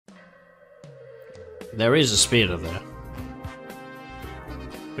There is a speeder there.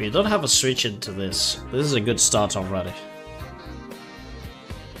 But you don't have a switch into this. This is a good start already.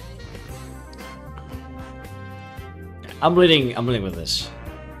 I'm leading with this.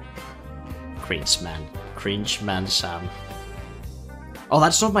 Cringe man Sam. Oh,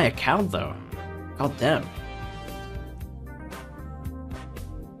 that's not my account though. God damn.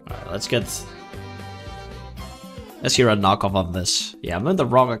 Alright, let's hear a knockoff on this. Yeah, I'm in the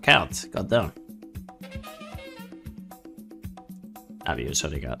wrong account. God damn. Have you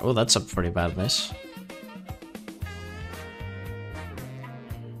already got? Oh, that's a pretty bad miss.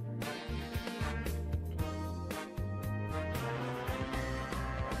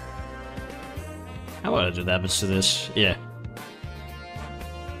 I want to do damage to this. Yeah.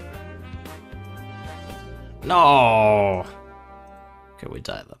 No. Okay, we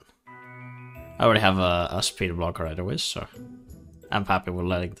die then. I already have a speed blocker anyways, so I'm happy with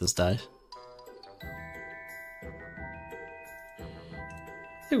letting this die.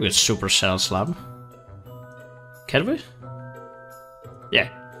 I think we can super cell slam. Can we? Yeah.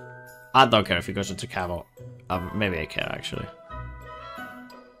 I don't care if he goes into camo. Maybe I can actually.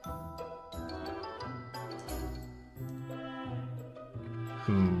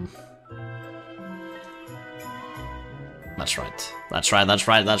 That's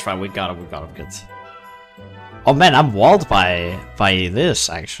right. We got him, good. Oh man, I'm walled by this,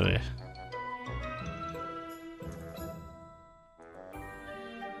 actually.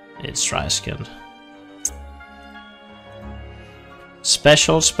 It's dry skin.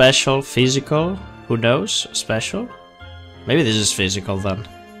 Special, physical. Who knows? Special? Maybe this is physical then.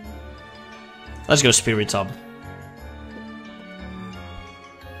 Let's go Spiritomb.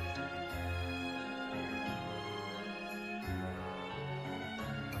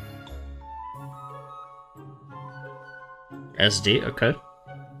 SD, okay.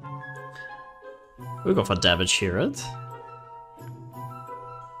 We go for damage here, right?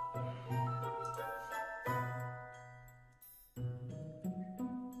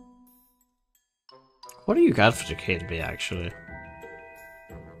 What do you got for the KB actually?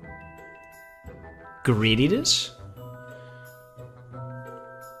 Greediness?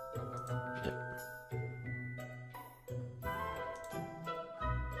 Yeah.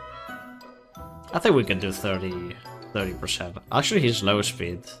 I think we can do 30%. Actually, he's low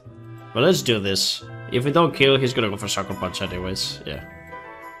speed. But let's do this. If we don't kill, he's gonna go for Sucker Punch anyways. Yeah.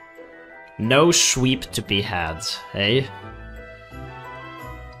 No sweep to be had, hey?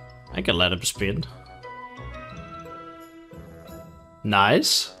 I can let him spin.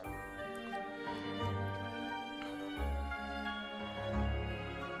 Nice.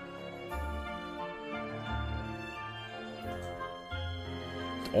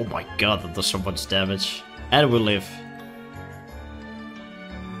 Oh my god, that does so much damage. And we live.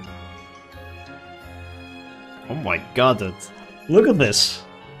 Oh my god, dude. Look at this.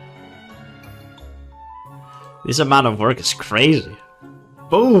 This amount of work is crazy.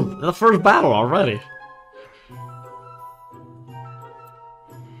 Boom! The first battle already.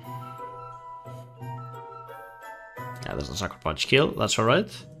 Yeah, there's a Sucker Punch kill. That's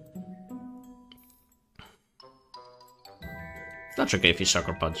alright. That's okay if he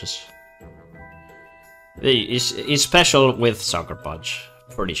Sucker Punches. He's special with Sucker Punch.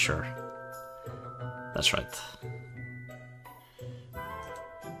 Pretty sure. That's right.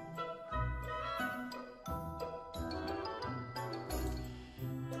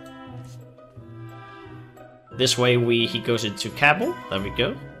 This way he goes into Cabal. There we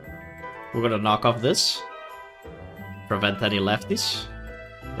go. We're gonna knock off this. Prevent any lefties.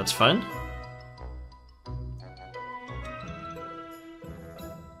 That's fine.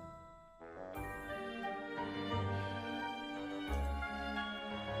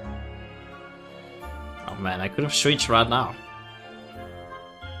 Oh man, I could have switched right now.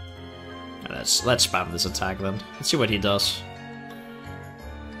 Let's spam this attack then. Let's see what he does.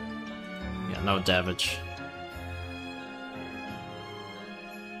 Yeah, no damage.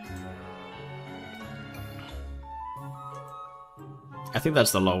 I think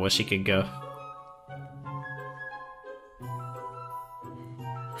that's the lowest he can go.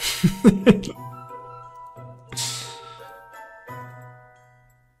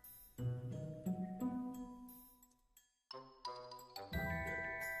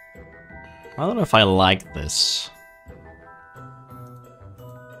 I don't know if I like this.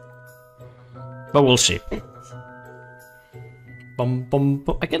 But we'll see.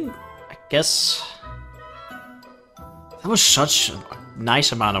 Again, I guess... That was such a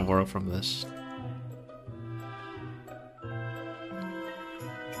nice amount of work from this.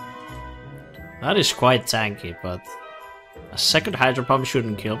 That is quite tanky, but a second Hydro Pump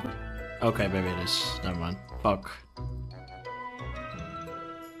shouldn't kill me. Okay, maybe it is. Never mind. Fuck.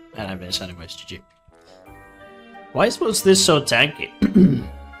 And I miss anyways, GG. Why was this so tanky?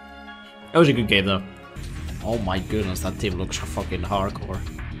 That was a good game though. Oh my goodness, that team looks fucking hardcore.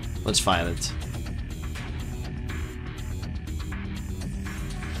 Let's fight it.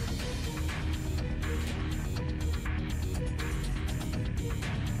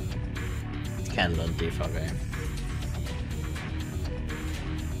 Candle and Diff, okay.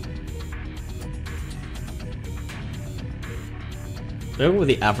 Look with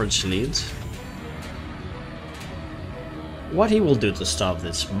the average leads. What he will do to stop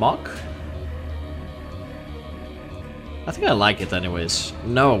this? Mock? I think I like it anyways.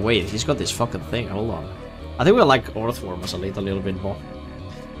 No, wait, he's got this fucking thing, hold on. I think we like Orthworm as a little bit more.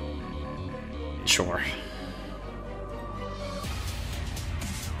 Sure.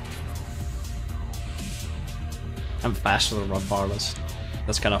 I'm faster than Rob Barless.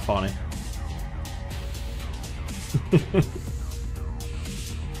 That's kind of funny.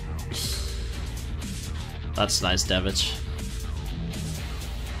 That's nice damage.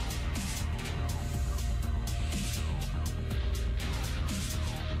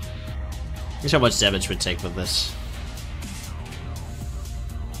 Guess how much damage we take with this.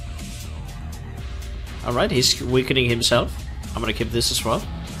 Alright, he's weakening himself. I'm gonna keep this as well.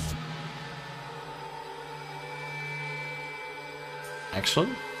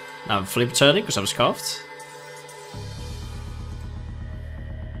 Excellent. Now I'm flip turning because I'm scuffed.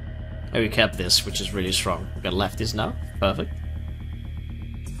 And we kept this, which is really strong. We got lefties now. Perfect.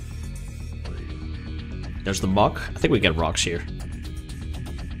 There's the mock. I think we get rocks here.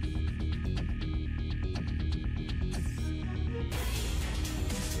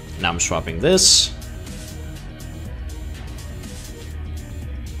 Now I'm swapping this.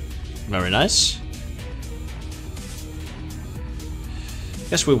 Very nice.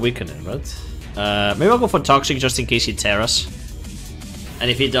 Guess we weaken it, right? Maybe I'll go for Toxic just in case he tears. And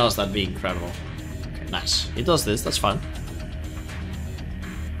if he does, that'd be incredible. Okay, nice. He does this, that's fine.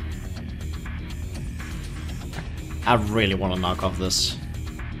 I really want to knock off this.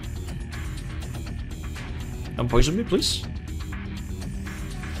 Don't poison me, please.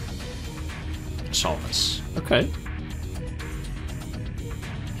 Solvents. Okay.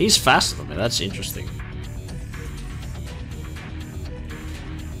 He's faster than me, that's interesting.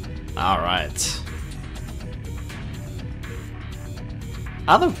 Alright.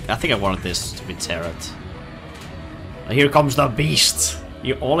 I think I wanted this to be Tera. Here comes the beast!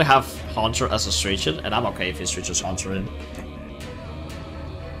 You only have Haunter as a switcher, and I'm okay if he switches Haunter in.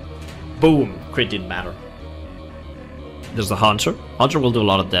 Boom! Crit didn't matter. There's the Haunter. Haunter will do a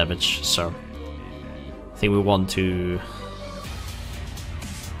lot of damage, so I think we want to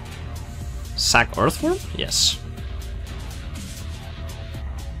sack Orthworm? Yes.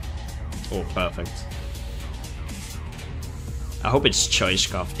 Oh, perfect. I hope it's Choice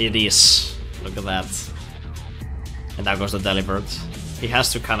Scuff. It is. Look at that. And now goes the Delibird. He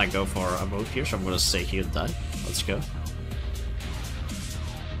has to kind of go for a move here, so I'm gonna say he'll die. Let's go.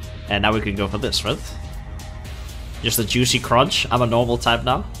 And now we can go for this, right? Just a juicy crunch. I'm a normal type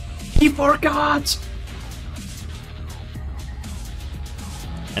now. He forgot!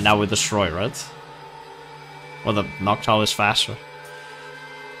 And now we destroy, right? Well, the Noctowl is faster.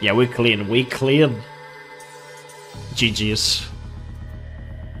 Yeah, we clean. We clean. GG's.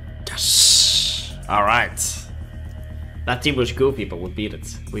 Yes. Alright. That team was goofy, but we beat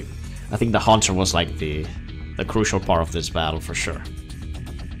it. I think the Haunter was like the crucial part of this battle for sure.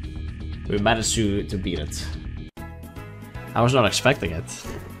 We managed to beat it. I was not expecting it.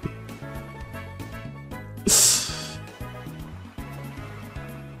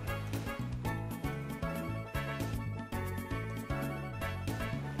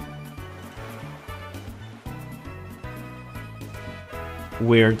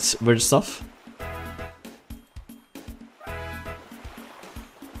 Weird stuff.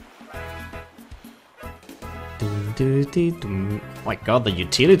 Oh my god, the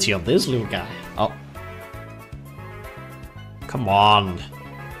utility of this little guy. Oh. Come on.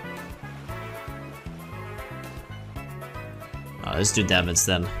 Oh, let's do damage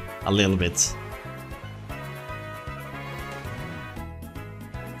then. A little bit.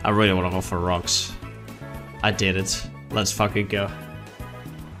 I really want to go for rocks. I did it. Let's fucking go.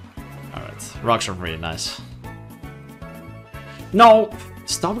 Alright, rocks are really nice. No!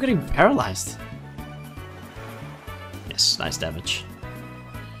 Stop getting paralyzed. Yes, nice damage.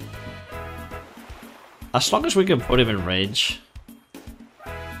 As long as we can put him in range.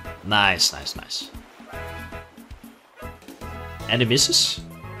 Nice, nice, nice. And he misses?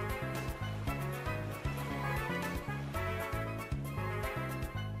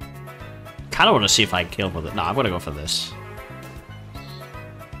 kind of want to see if I kill with it. No, I'm gonna go for this.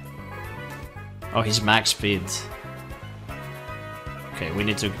 Oh, he's max speed. Okay, we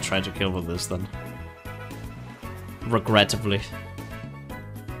need to try to kill with this then. Regrettably.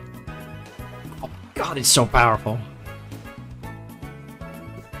 Oh god, it's so powerful.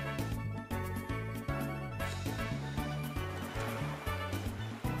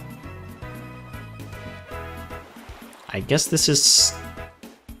 I guess this is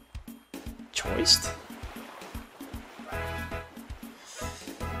choiced.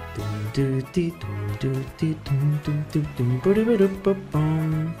 I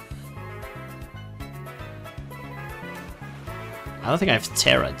don't think I have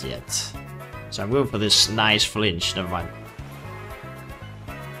Tera yet, so I'm going for this nice flinch. Never mind.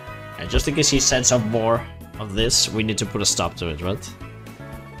 And just in case he sets up more of this, we need to put a stop to it, right?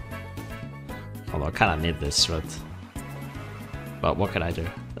 Although I kind of need this, right? But what can I do?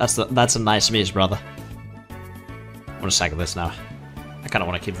 That's a nice miss, brother. I'm gonna sack this now. I kind of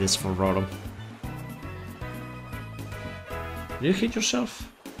want to keep this for Rotom. Did you hit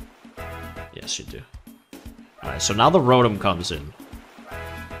yourself? Yes, you do. Alright, so now the Rotom comes in.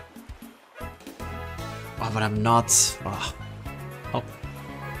 Oh, but I'm not... Oh, oh.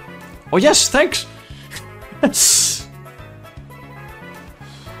 Oh yes, thanks!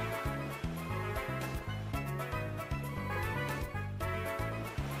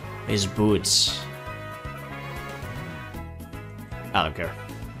 His boots. I don't care.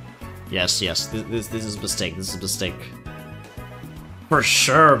 Yes, this is a mistake, this is a mistake. For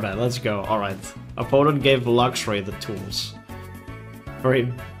sure, man, let's go. Alright. Opponent gave Luxray the tools.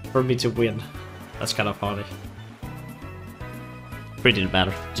 For me to win. That's kind of funny. Pretty didn't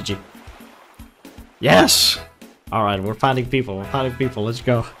matter, GG. Yes! Alright, we're finding people, let's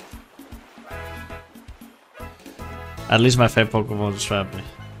go. At least my favorite Pokemon trapped me.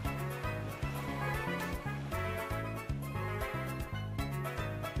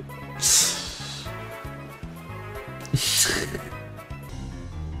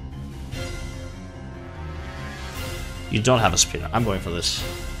 You don't have a spinner. I'm going for this.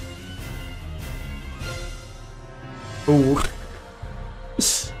 Ooh.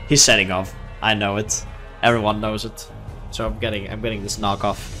 He's setting off. I know it. Everyone knows it. So I'm getting this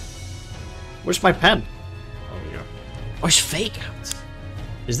knockoff. Where's my pen? Oh yeah. Oh, it's fake out.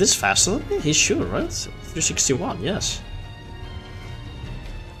 Is this faster than me? He's sure, right? 361, yes.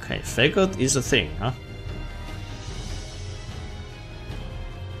 Okay, fake out is a thing, huh?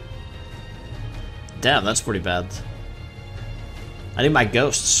 Damn, that's pretty bad. I need my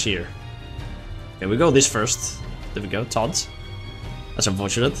ghosts here. Okay, we go this first. There we go, taunts. That's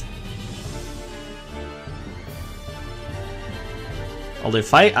unfortunate. Although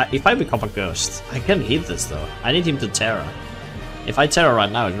if I become a ghost, I can hit this though. I need him to Tera. If I Tera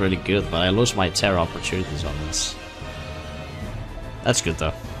right now, it's really good, but I lose my Tera opportunities on this. That's good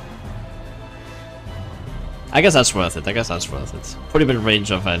though. I guess that's worth it. Put him in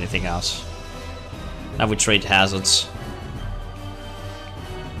range of anything else. Now we trade hazards.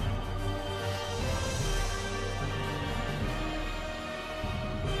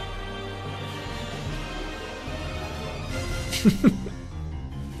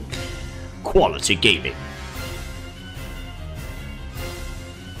 Quality gaming.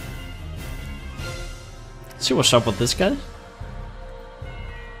 Let's see what's up with this guy.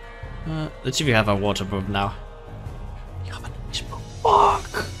 Let's see if you have a water move now. You have an ice move.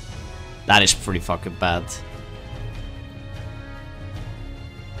 Fuck! That is pretty fucking bad.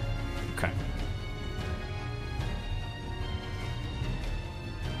 Okay.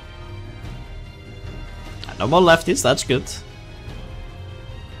 No more lefties, that's good.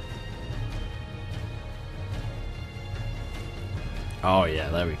 Oh yeah,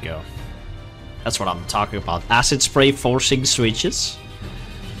 there we go. That's what I'm talking about. Acid spray forcing switches.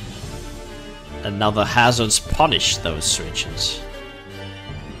 And now the hazards punish those switches.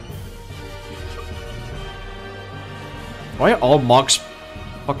 Why are all mocks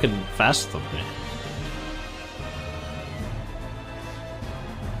fucking faster than me?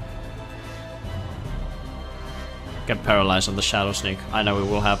 Get paralyzed on the Shadow Snake. I know it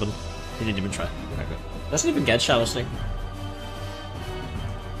will happen. He didn't even try. Okay, good. Doesn't even get Shadow Snake.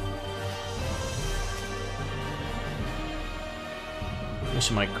 These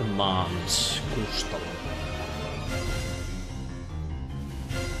are my commands. Gusto.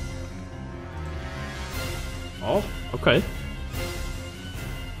 Oh, okay.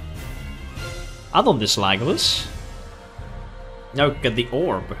 I don't dislike this. Now get the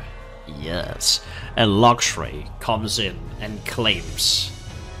orb. Yes. And Luxray comes in and claims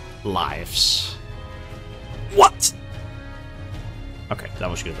lives. What? Okay, that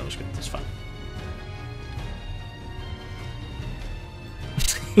was good, that's fine.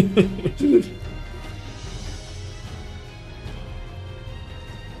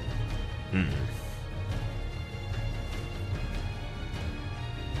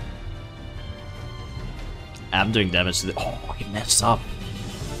 I'm doing damage to the. Oh, he messed up.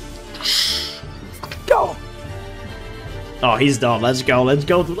 Go! Oh, he's done. Let's go. Let's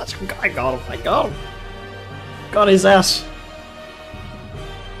go. Let's go. I got him. I got him. Got his ass.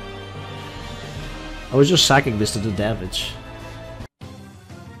 I was just sacking this to do damage.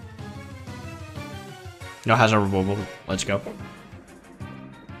 No, has a removal. Let's go.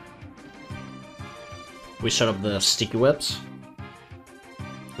 We set up the sticky webs.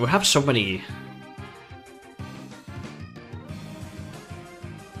 We have so many.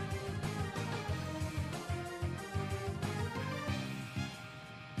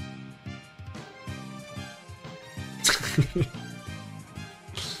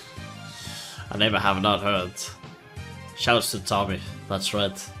 I never have not heard. Shouts to Tommy, that's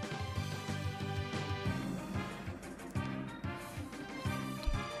right.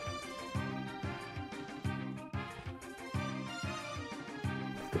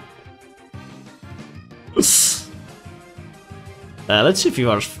 Let's see if you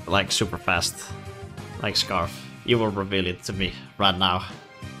are like super fast, like Scarf. You will reveal it to me right now.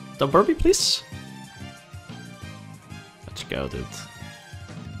 Don't burn me, please. Let's go, dude.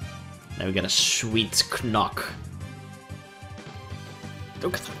 Now we get a sweet knock.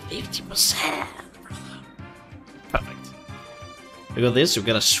 Look at that 80%! Perfect. We got this, we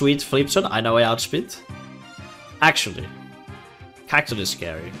got a sweet Flipson. I know I outspeed. Actually, Cactus is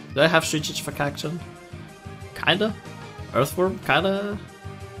scary. Do I have switches for Cactus? Kinda. Orthworm? Kinda.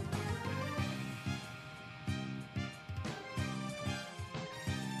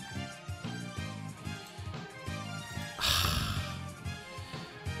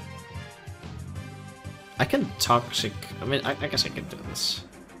 I can toxic. I mean, I guess I can do this.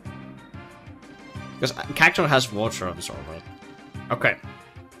 Because Cactus has water absorb, right? Okay.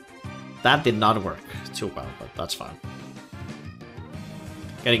 That did not work too well, but that's fine.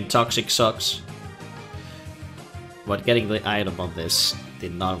 Getting toxic sucks. But getting the item on this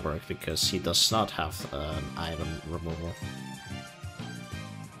did not work because he does not have an item removal.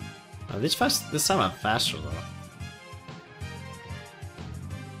 This time I'm faster though.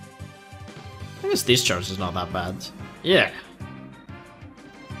 I guess discharge is not that bad. Yeah.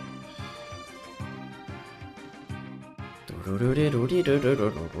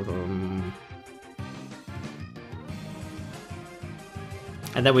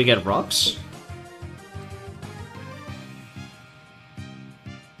 And then we get rocks.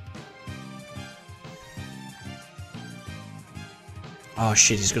 Oh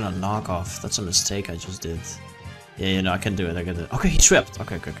shit, he's gonna knock off. That's a mistake I just did. Yeah, you know, I can do it, I can do it. Okay, he swept.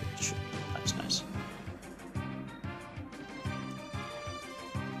 Okay. Nice.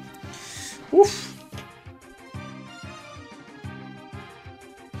 Oof.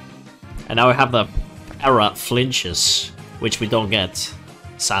 And now we have the Tera flinches, which we don't get,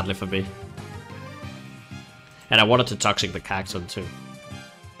 sadly for me. And I wanted to toxic the Cactus too.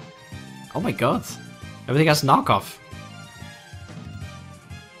 Oh my god. Everything has knockoff.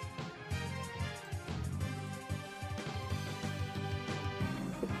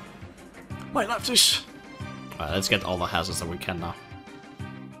 My lefties. Alright, let's get all the hazards that we can now.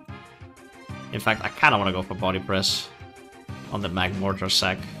 In fact, I kinda wanna go for body press on the mag mortar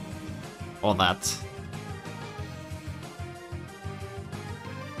sack. Or that.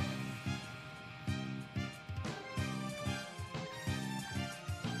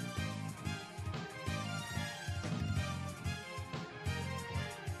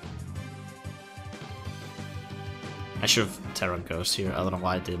 I should have Tera Ghost here, I don't know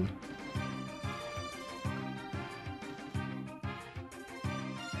why I didn't.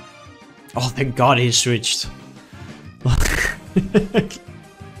 Oh, thank god he switched.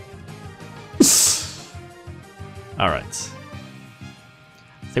 Alright.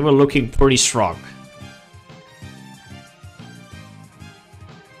 I think we're looking pretty strong.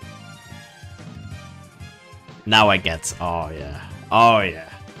 Now I get. Oh yeah. Oh yeah.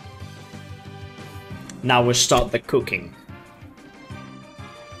 Now we start the cooking.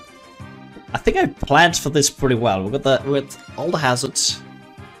 I think I planned for this pretty well. We got with all the hazards,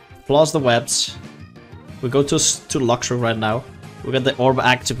 plus the webs. We go to Luxray right now. We got the orb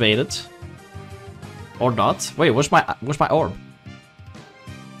activated. Or not. Wait, where's my orb?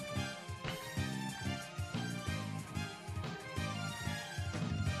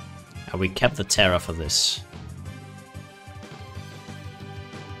 And we kept the Tera for this.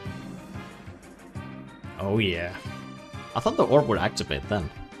 Oh yeah. I thought the orb would activate then.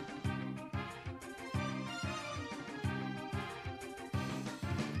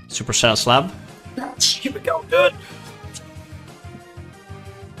 2% slab. Here we go, dude!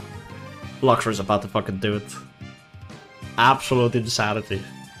 Luxray's about to fucking do it. Absolute insanity.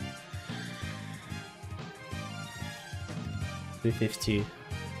 350.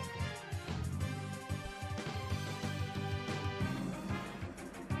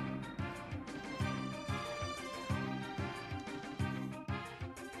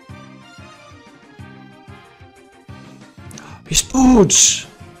 His boots!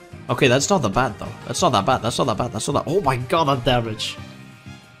 Okay, that's not that bad though. That's not that bad. That's not that bad. That's not that. Oh my god, that damage!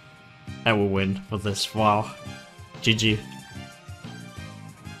 And we win with this. Wow. GG.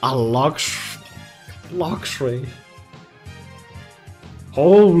 A Luxray.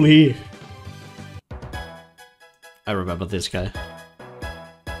 Holy. I remember this guy.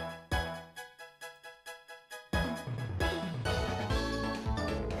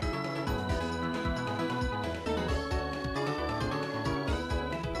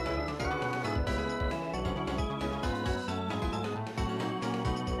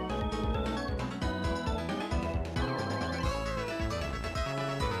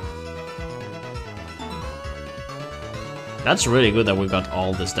 That's really good that we got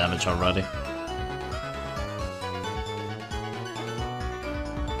all this damage already.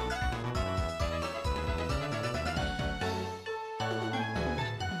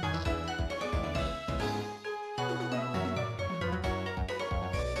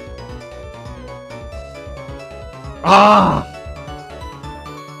 Ah!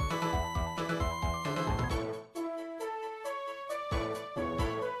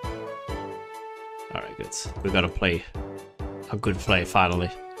 Alright, good. We gotta play. A good play, finally.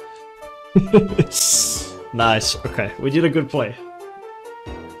 Nice, okay, we did a good play.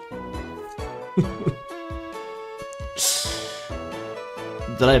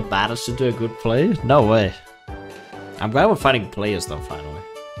 Did I manage to do a good play? No way. I'm glad we're fighting players though, finally.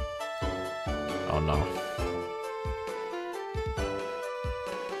 Oh no.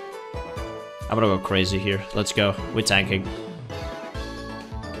 I'm gonna go crazy here. Let's go. We're tanking.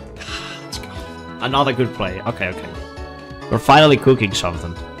 Let's go. Another good play. Okay, okay. We're finally cooking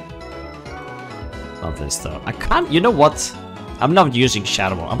something. Not this though. I can't. You know what? I'm not using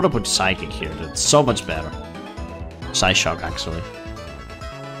Shadow Ball. I'm gonna put Psychic here. It's so much better. Psyshock, actually.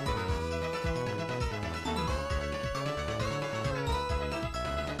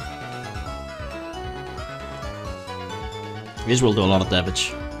 This will do a lot of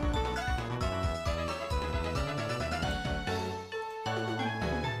damage.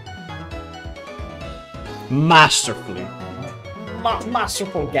 Masterfully.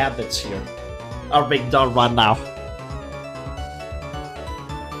 Masterful gadgets here are being done right now.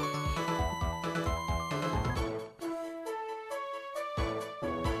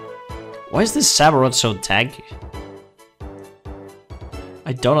 Why is this Samurott so tanky?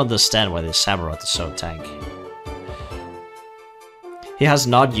 I don't understand why this Samurott is so tanky. He has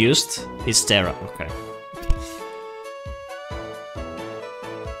not used his Tera. Okay.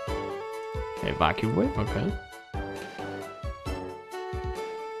 Okay, vacuum wave. Okay.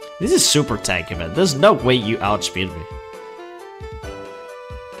 This is super tanky, man. There's no way you outspeed me.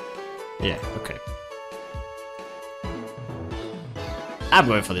 Yeah, okay. I'm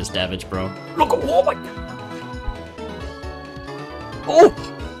going for this damage, bro. Look, oh my god. Oh!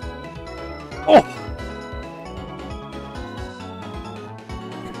 Oh!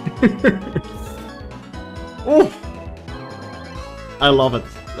 Oh! I love it.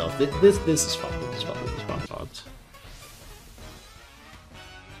 No, this is fun. This is fun. This is fun.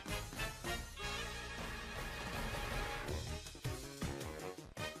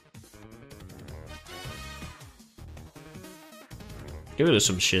 Give it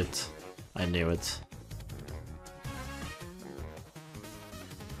some shit. I knew it.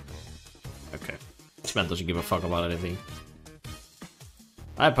 Okay. This man doesn't give a fuck about anything.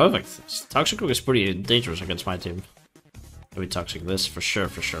 Alright, perfect. Toxic Rook is pretty dangerous against my team. We Toxic this for sure,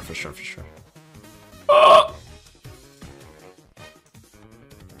 for sure. Oh!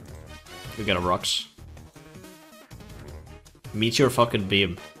 We got a Rocks. Meteor fucking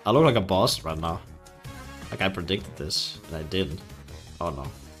Beam. I look like a boss right now. Like I predicted this, and I didn't. Oh no.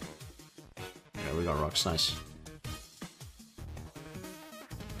 Yeah, we got Rocks, nice.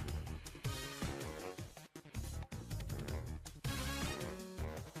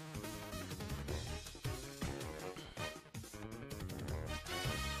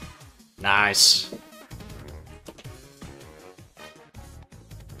 Nice.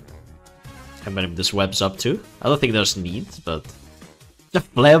 How many this web's up to? I don't think there's need, but the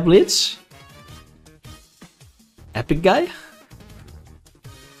Flare Blitz? Epic guy?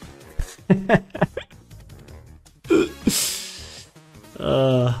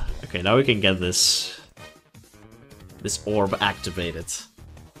 Okay, now we can get this orb activated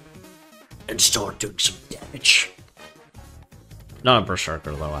and start doing some damage. Not a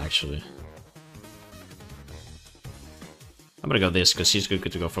Berserker though, actually. I'm gonna go this because he's good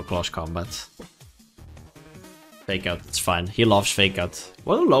to go for close combat. Fake out, it's fine. He loves fake out.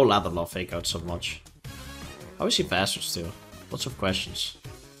 Why do low ladder love fake out so much? How is he faster still? Lots of questions.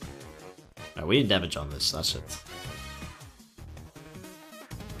 Right, we need damage on this, that's it.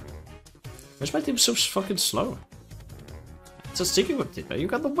 Where's my team so fucking slow? It's a sticky whip team, you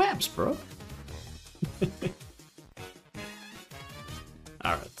got the webs, bro.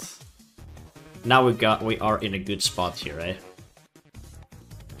 Alright. Now we are in a good spot here, eh?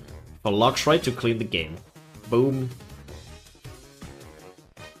 For Luxray to clean the game. Boom.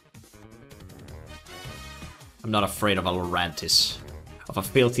 I'm not afraid of a Lorantis. Of a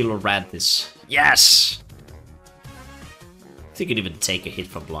filthy Lorantis. Yes! I think you can even take a hit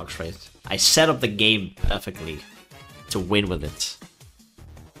from Luxray. I set up the game perfectly to win with it.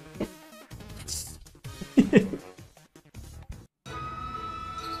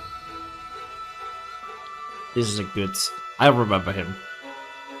 This is a good... I remember him.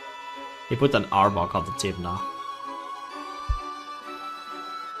 He put an Arbok on the team now.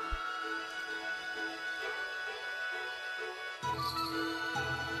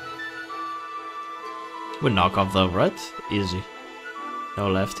 We knock off though, right? Easy. No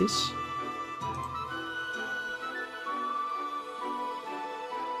lefties.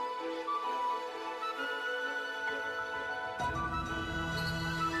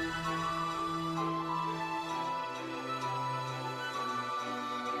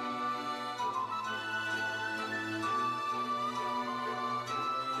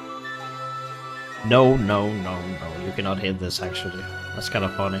 No, no, no, no. You cannot hit this actually. That's kind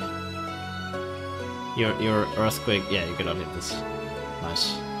of funny. Your earthquake, yeah, you cannot hit this.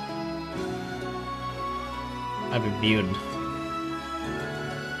 Nice. I'm immune.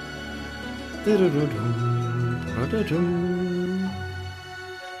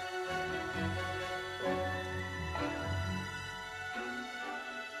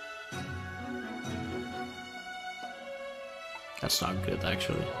 That's not good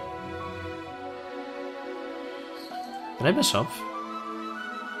actually. Can I mess up?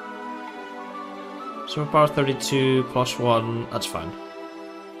 Super power 32 plus 1, that's fine.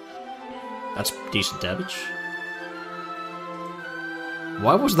 That's decent damage.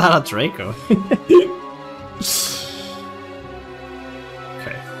 Why was that a Draco?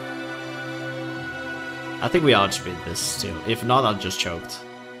 Okay. I think we outspeed this still. If not, I just choked.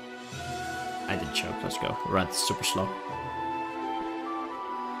 I did choke, let's go. Red super slow.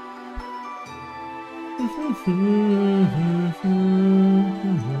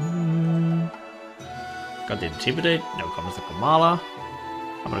 Got the Intimidate, no comes the Kamala.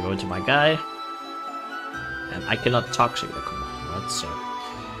 I'm gonna go into my guy. And I cannot Toxic the Kamala, right? So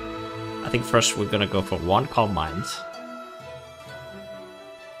I think first we're gonna go for one Calm Mind.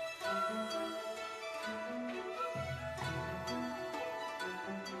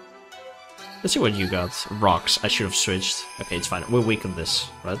 Let's see what you got. Rocks, I should have switched. Okay, it's fine. We'll weaken this,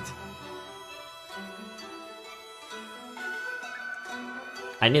 right?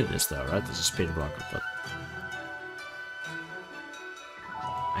 I need this though, right? This is a speed blocker, but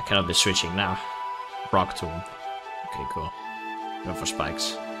I cannot be switching now. Rock Tomb. Okay, cool. Go for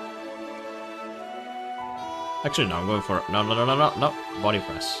spikes. Actually, no, I'm going for... No, no, no, no, no, no. Body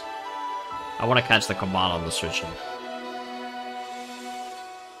press. I want to catch the command on the switching.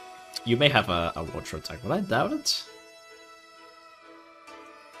 You may have a water attack, but I doubt it.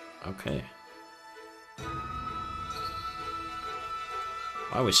 Okay.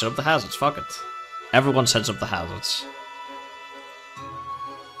 Why we set up the hazards? Fuck it. Everyone sets up the hazards.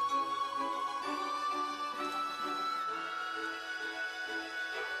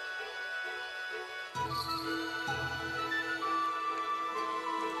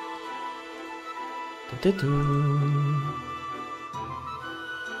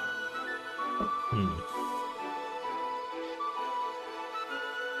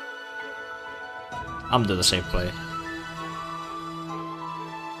 I'm doing the same play.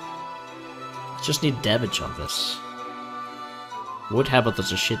 Just need damage on this. Wood Habit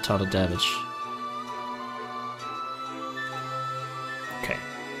does a shit ton of damage. Okay.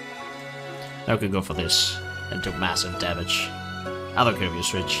 Now we can go for this and do massive damage. I don't care if you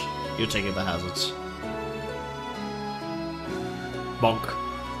switch. You're taking the hazards. Bonk.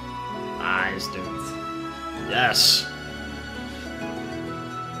 Nice, dude. Yes!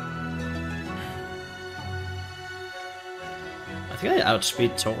 I think I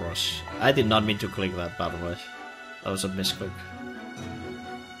outspeed Tauros. I did not mean to click that, by the way. That was a misclick.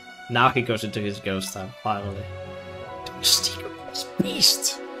 Now he goes into his ghost type, finally.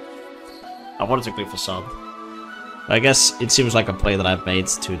 Beast! I wanted to click Facade. I guess it seems like a play that I've made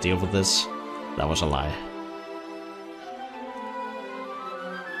to deal with this. That was a lie.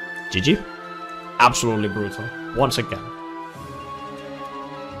 GG. Absolutely brutal. Once again.